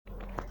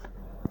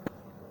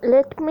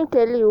Let me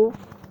tell you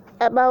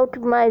about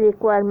my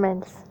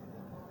requirements: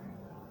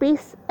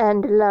 peace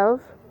and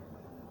love,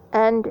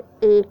 and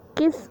a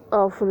kiss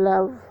of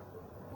love.